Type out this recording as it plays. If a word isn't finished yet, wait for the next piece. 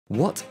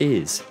What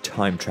is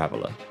Time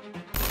Traveler?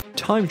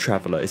 Time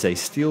Traveler is a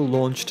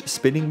steel-launched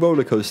spinning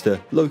roller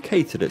coaster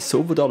located at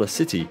Silver Dollar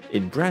City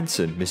in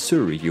Branson,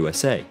 Missouri,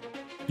 USA.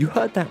 You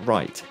heard that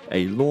right,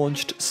 a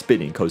launched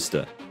spinning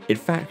coaster. In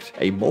fact,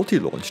 a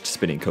multi-launched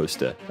spinning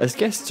coaster, as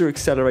guests are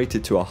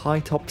accelerated to a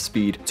high top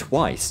speed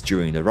twice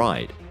during the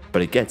ride.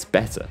 But it gets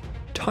better.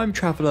 Time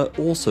Traveler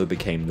also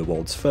became the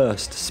world's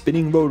first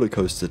spinning roller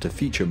coaster to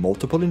feature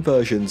multiple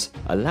inversions,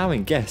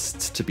 allowing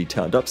guests to be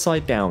turned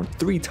upside down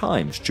 3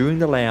 times during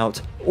the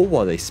layout or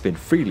while they spin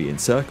freely in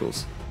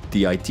circles.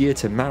 The idea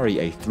to marry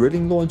a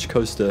thrilling launch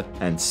coaster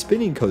and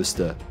spinning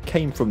coaster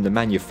came from the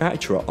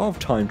manufacturer of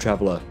Time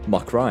Traveler,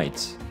 Mack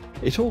Rides.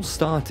 It all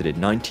started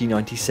in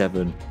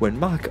 1997 when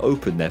Mack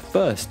opened their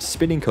first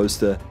spinning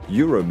coaster,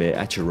 Euromir,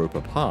 at Europa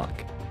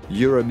Park.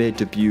 Euromir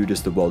debuted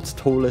as the world's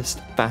tallest,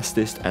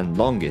 fastest and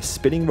longest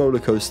spinning roller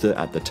coaster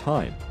at the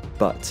time.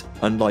 But,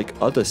 unlike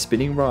other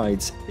spinning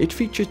rides, it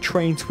featured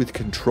trains with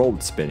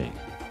controlled spinning.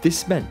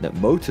 This meant that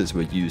motors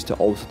were used to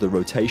alter the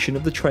rotation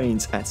of the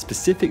trains at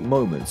specific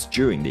moments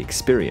during the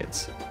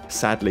experience.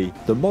 Sadly,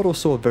 the model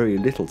saw very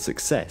little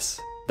success.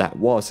 That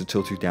was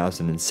until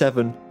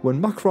 2007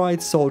 when Mack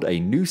Rides sold a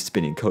new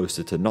spinning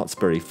coaster to Knott's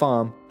Berry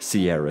Farm,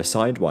 Sierra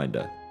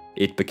Sidewinder.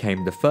 It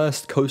became the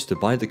first coaster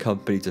by the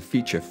company to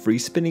feature free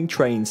spinning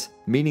trains,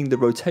 meaning the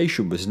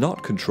rotation was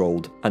not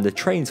controlled and the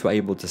trains were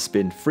able to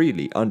spin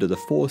freely under the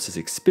forces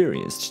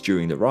experienced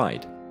during the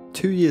ride.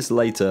 2 years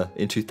later,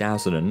 in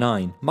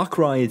 2009, Mack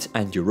Rides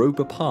and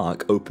Europa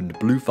Park opened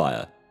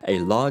Bluefire, a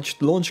large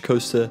launch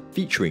coaster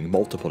featuring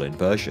multiple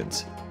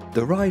inversions.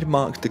 The ride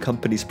marked the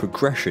company's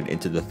progression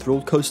into the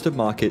thrill coaster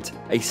market,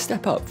 a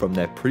step up from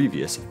their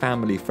previous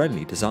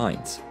family-friendly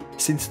designs.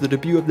 Since the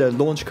debut of their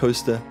launch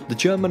coaster, the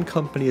German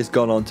company has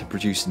gone on to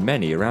produce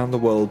many around the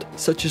world,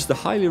 such as the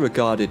highly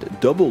regarded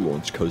double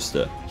launch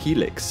coaster,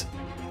 Helix.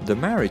 The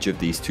marriage of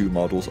these two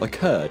models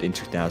occurred in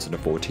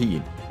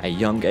 2014. A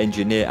young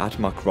engineer at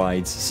Mack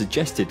Rides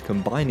suggested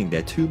combining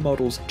their two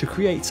models to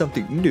create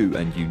something new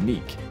and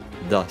unique.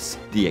 Thus,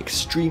 the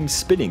Xtreme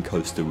spinning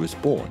coaster was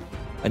born.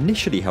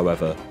 Initially,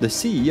 however, the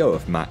CEO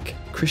of Mack,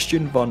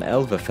 Christian von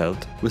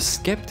Elverfeld, was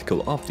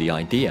skeptical of the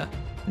idea.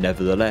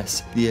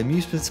 Nevertheless, the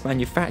amusements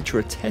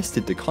manufacturer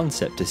tested the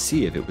concept to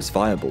see if it was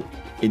viable.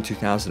 In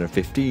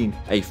 2015,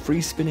 a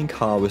free spinning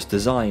car was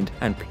designed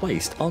and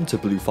placed onto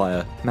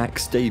Bluefire,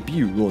 Mack's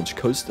debut launch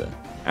coaster.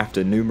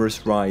 After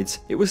numerous rides,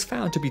 it was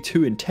found to be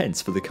too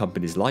intense for the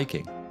company's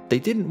liking. They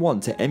didn't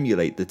want to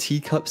emulate the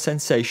teacup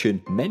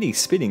sensation many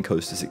spinning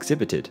coasters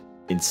exhibited.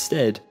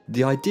 Instead,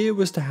 the idea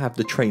was to have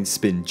the train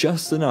spin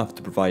just enough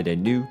to provide a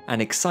new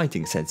and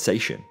exciting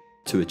sensation.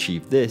 To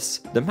achieve this,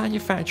 the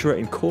manufacturer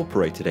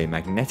incorporated a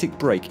magnetic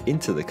brake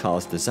into the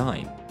car's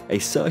design. A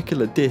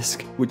circular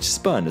disc, which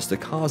spun as the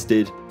cars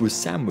did, was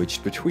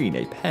sandwiched between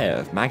a pair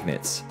of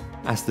magnets.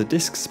 As the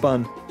disc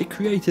spun, it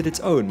created its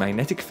own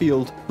magnetic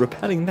field,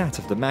 repelling that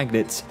of the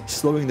magnets,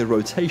 slowing the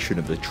rotation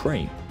of the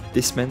train.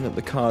 This meant that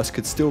the cars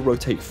could still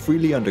rotate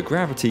freely under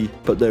gravity,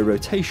 but their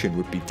rotation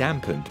would be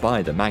dampened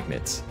by the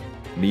magnets.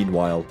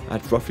 Meanwhile,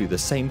 at roughly the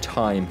same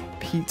time,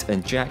 Pete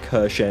and Jack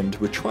Hirschend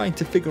were trying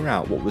to figure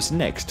out what was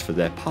next for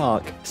their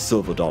park,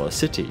 Silver Dollar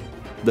City.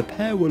 The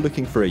pair were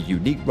looking for a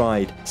unique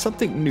ride,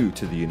 something new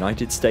to the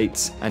United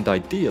States, and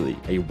ideally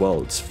a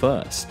world's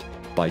first.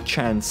 By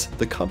chance,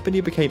 the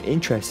company became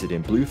interested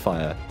in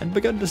Bluefire and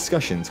began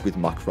discussions with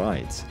Mack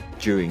Rides.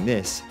 During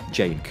this,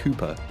 Jane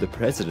Cooper, the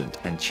president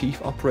and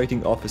chief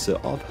operating officer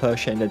of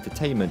Hirschend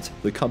Entertainment,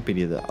 the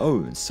company that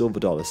owns Silver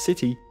Dollar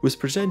City, was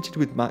presented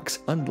with Mack's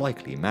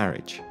unlikely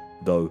marriage.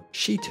 Though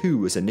she too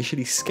was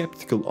initially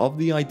skeptical of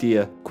the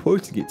idea,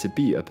 quoting it to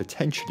be a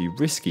potentially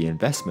risky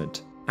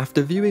investment.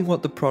 After viewing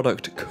what the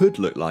product could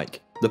look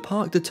like, the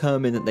park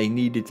determined that they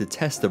needed to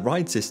test the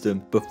ride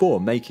system before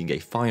making a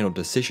final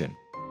decision.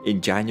 In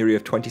January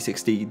of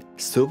 2016,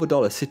 Silver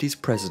Dollar City's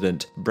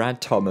president, Brad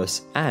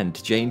Thomas,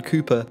 and Jane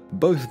Cooper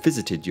both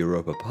visited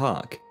Europa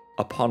Park.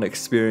 Upon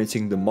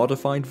experiencing the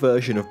modified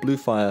version of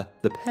Bluefire,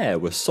 the pair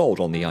were sold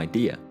on the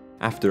idea.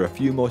 After a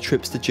few more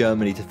trips to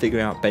Germany to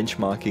figure out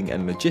benchmarking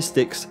and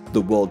logistics,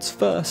 the world's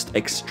first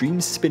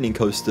Xtreme spinning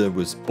coaster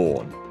was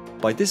born.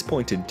 By this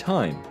point in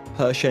time,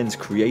 Hirschend's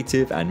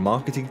creative and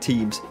marketing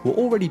teams were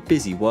already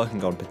busy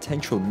working on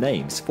potential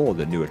names for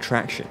the new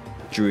attraction.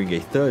 During a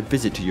third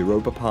visit to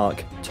Europa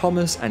Park,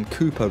 Thomas and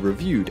Cooper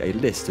reviewed a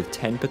list of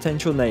 10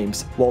 potential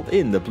names while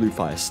in the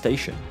Bluefire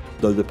station.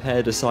 Though the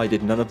pair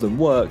decided none of them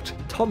worked,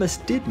 Thomas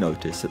did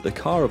notice that the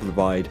car of the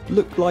ride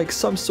looked like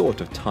some sort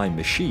of time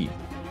machine.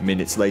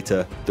 Minutes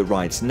later, the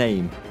ride's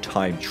name,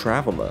 Time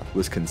Traveler,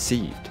 was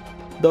conceived.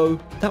 Though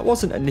that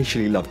wasn't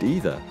initially loved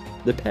either.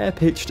 The pair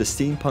pitched a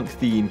steampunk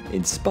theme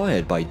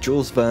inspired by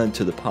Jules Verne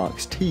to the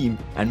park's team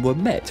and were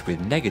met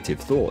with negative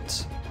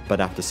thoughts. But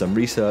after some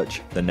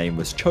research, the name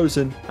was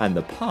chosen and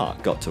the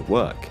park got to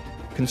work.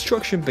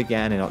 Construction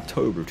began in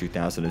October of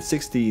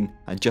 2016,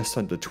 and just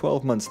under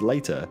 12 months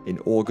later, in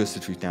August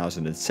of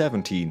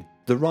 2017,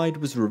 the ride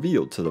was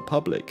revealed to the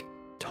public.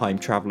 Time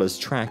Traveler's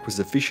track was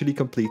officially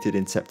completed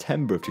in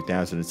September of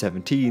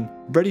 2017,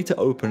 ready to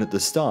open at the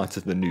start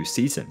of the new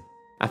season.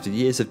 After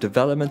years of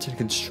development and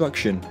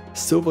construction,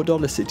 Silver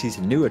Dollar City's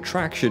new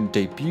attraction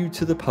debuted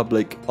to the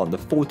public on the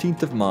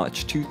 14th of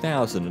March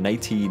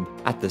 2018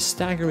 at the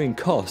staggering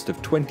cost of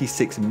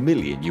 $26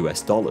 million.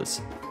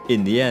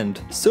 In the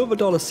end, Silver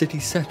Dollar City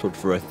settled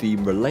for a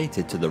theme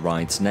related to the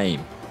ride's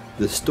name.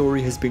 The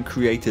story has been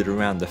created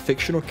around the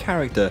fictional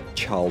character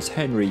Charles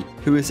Henry,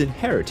 who has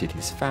inherited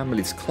his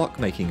family's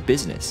clockmaking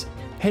business.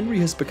 Henry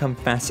has become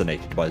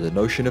fascinated by the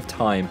notion of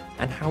time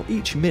and how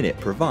each minute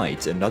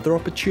provides another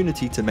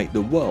opportunity to make the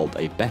world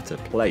a better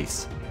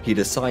place. He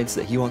decides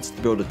that he wants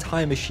to build a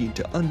time machine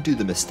to undo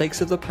the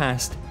mistakes of the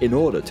past in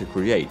order to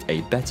create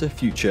a better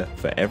future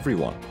for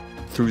everyone.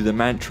 Through the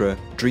mantra,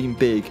 dream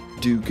big,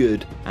 do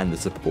good, and the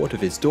support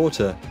of his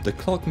daughter, the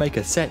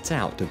clockmaker sets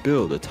out to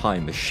build a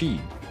time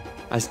machine.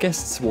 As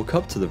guests walk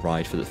up to the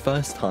ride for the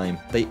first time,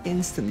 they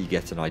instantly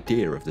get an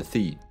idea of the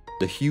theme.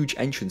 The huge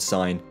entrance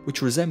sign,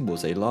 which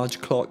resembles a large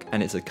clock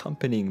and its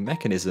accompanying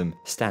mechanism,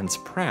 stands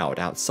proud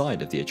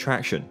outside of the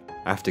attraction.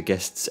 After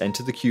guests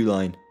enter the queue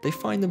line, they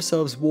find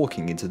themselves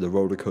walking into the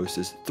roller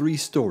coaster's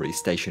 3-story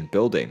station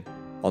building.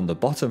 On the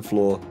bottom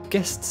floor,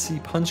 guests see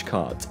punch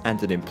cards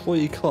and an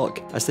employee clock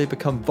as they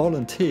become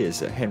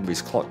volunteers at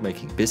Henry's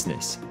clockmaking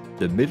business.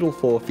 The middle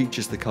floor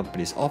features the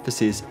company's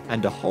offices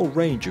and a whole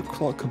range of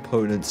clock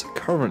components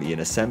currently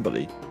in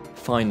assembly.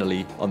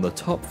 Finally, on the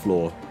top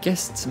floor,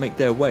 guests make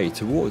their way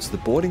towards the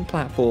boarding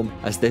platform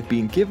as they've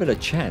been given a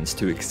chance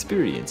to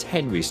experience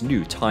Henry's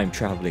new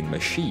time-traveling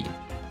machine.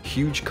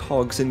 Huge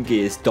cogs and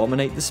gears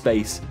dominate the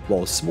space,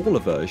 while smaller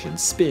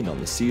versions spin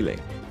on the ceiling.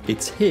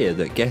 It's here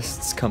that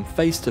guests come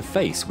face to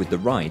face with the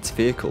ride's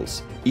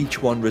vehicles.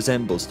 Each one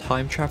resembles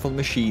time travel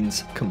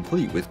machines,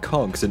 complete with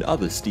cogs and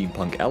other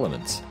steampunk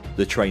elements.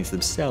 The trains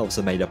themselves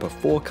are made up of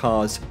 4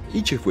 cars,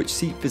 each of which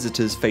seat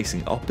visitors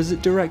facing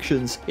opposite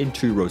directions in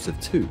 2 rows of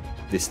 2.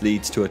 This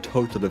leads to a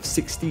total of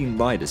 16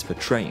 riders per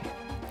train.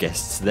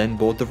 Guests then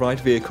board the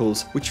ride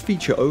vehicles, which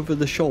feature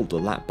over-the-shoulder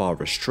lap bar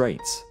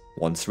restraints.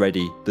 Once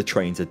ready, the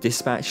trains are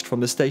dispatched from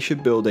the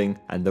station building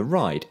and the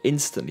ride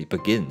instantly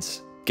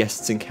begins.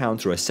 Guests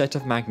encounter a set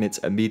of magnets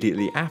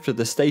immediately after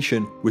the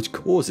station, which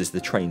causes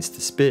the trains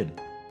to spin.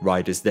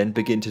 Riders then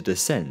begin to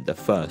descend the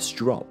first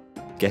drop.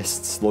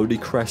 Guests slowly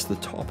crest the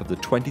top of the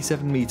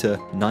 27-meter,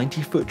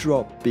 90-foot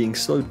drop, being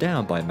slowed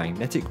down by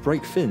magnetic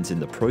brake fins in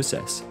the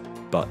process.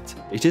 But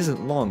it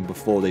isn't long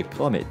before they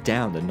plummet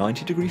down the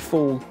 90-degree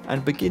fall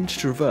and begin to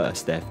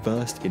traverse their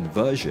first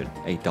inversion,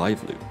 a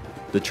dive loop.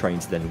 The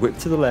trains then whip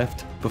to the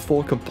left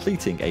before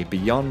completing a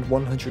beyond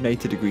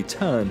 180-degree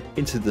turn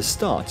into the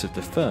start of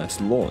the first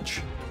launch.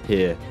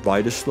 Here,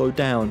 riders slow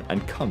down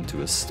and come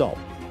to a stop.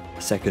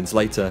 Seconds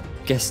later,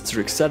 guests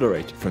are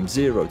accelerated from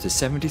 0 to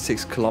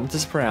 76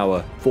 km per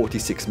hour,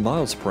 46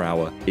 miles per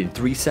hour in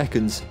 3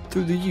 seconds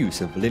through the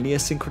use of linear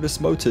synchronous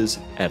motors,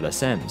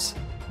 LSMs.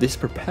 This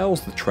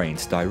propels the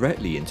trains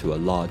directly into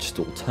a large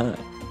stall turn.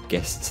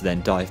 Guests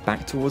then dive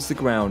back towards the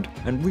ground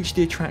and reach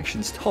the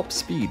attraction's top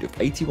speed of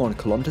 81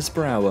 km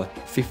per hour,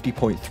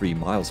 50.3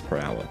 miles per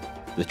hour.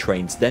 The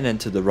trains then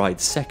enter the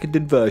ride's second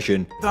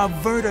inversion, the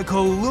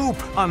vertical loop,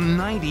 a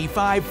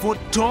 95-foot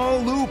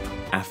tall loop.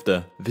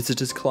 After,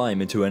 visitors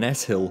climb into an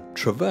S-hill,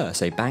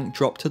 traverse a bank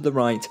drop to the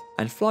right,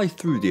 and fly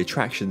through the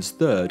attraction's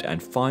third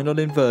and final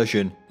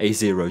inversion, a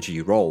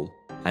 0G roll.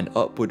 An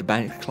upward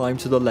bank climb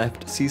to the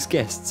left sees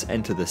guests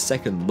enter the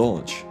second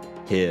launch.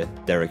 Here,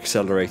 they're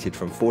accelerated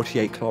from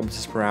 48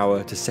 km per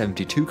hour to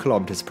 72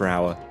 km per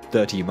hour,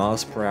 30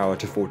 miles per hour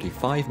to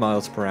 45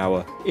 miles per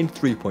hour in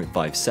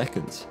 3.5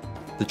 seconds.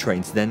 The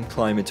trains then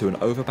climb into an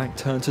overbank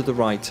turn to the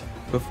right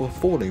before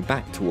falling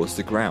back towards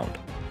the ground.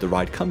 The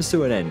ride comes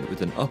to an end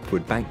with an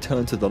upward bank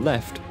turn to the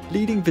left,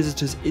 leading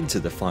visitors into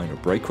the final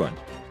brake run.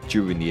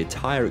 During the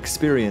entire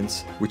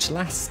experience, which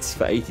lasts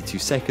for 82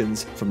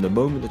 seconds from the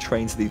moment the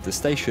trains leave the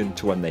station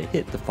to when they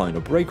hit the final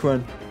brake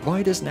run,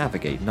 riders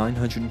navigate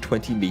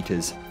 920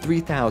 meters,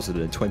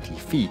 3,020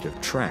 feet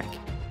of track.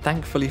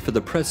 Thankfully for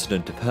the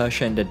president of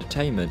Hershend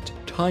Entertainment,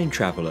 Time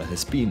Traveler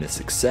has been a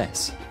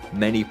success.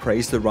 Many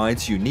praise the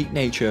ride's unique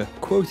nature,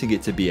 quoting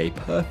it to be a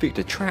perfect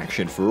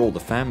attraction for all the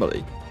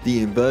family.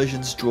 The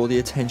inversions draw the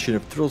attention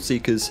of thrill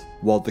seekers,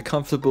 while the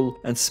comfortable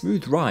and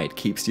smooth ride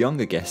keeps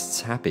younger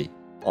guests happy.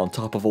 On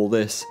top of all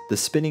this, the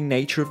spinning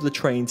nature of the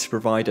trains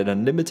provide an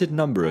unlimited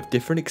number of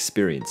different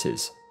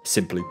experiences.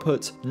 Simply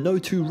put, no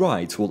 2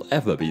 rides will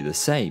ever be the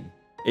same.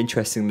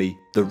 Interestingly,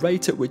 the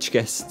rate at which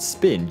guests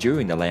spin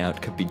during the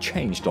layout can be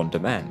changed on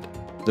demand.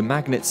 The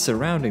magnets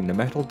surrounding the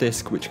metal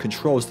disc which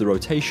controls the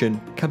rotation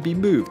can be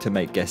moved to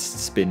make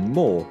guests spin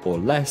more or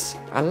less,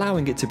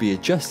 allowing it to be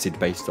adjusted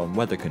based on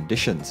weather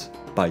conditions.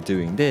 By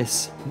doing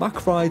this,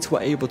 Muck Rides were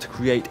able to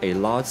create a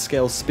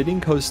large-scale spinning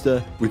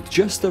coaster with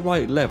just the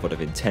right level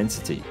of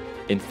intensity.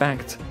 In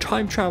fact,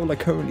 Time Traveler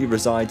currently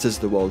resides as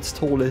the world's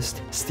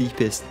tallest,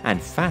 steepest,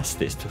 and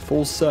fastest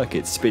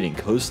full-circuit spinning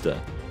coaster.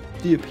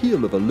 The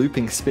appeal of a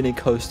looping spinning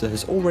coaster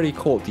has already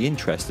caught the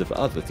interest of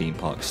other theme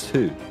parks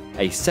too.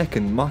 A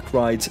second Muck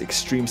Rides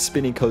Xtreme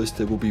spinning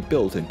coaster will be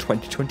built in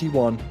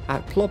 2021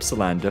 at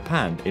Plopsaland,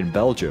 Japan in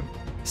Belgium.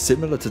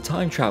 Similar to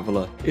Time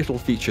Traveler, it'll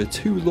feature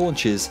 2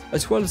 launches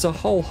as well as a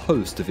whole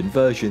host of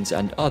inversions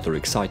and other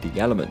exciting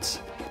elements.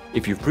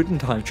 If you've ridden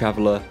Time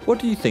Traveler, what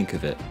do you think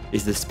of it?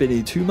 Is the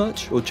spinning too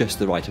much or just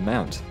the right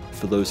amount?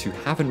 For those who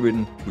haven't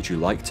ridden, would you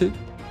like to?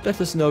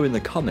 Let us know in the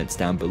comments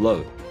down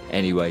below.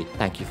 Anyway,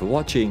 thank you for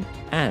watching,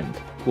 and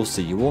we'll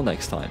see you all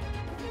next time.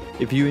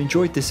 If you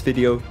enjoyed this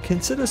video,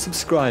 consider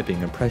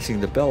subscribing and pressing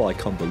the bell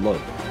icon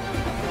below.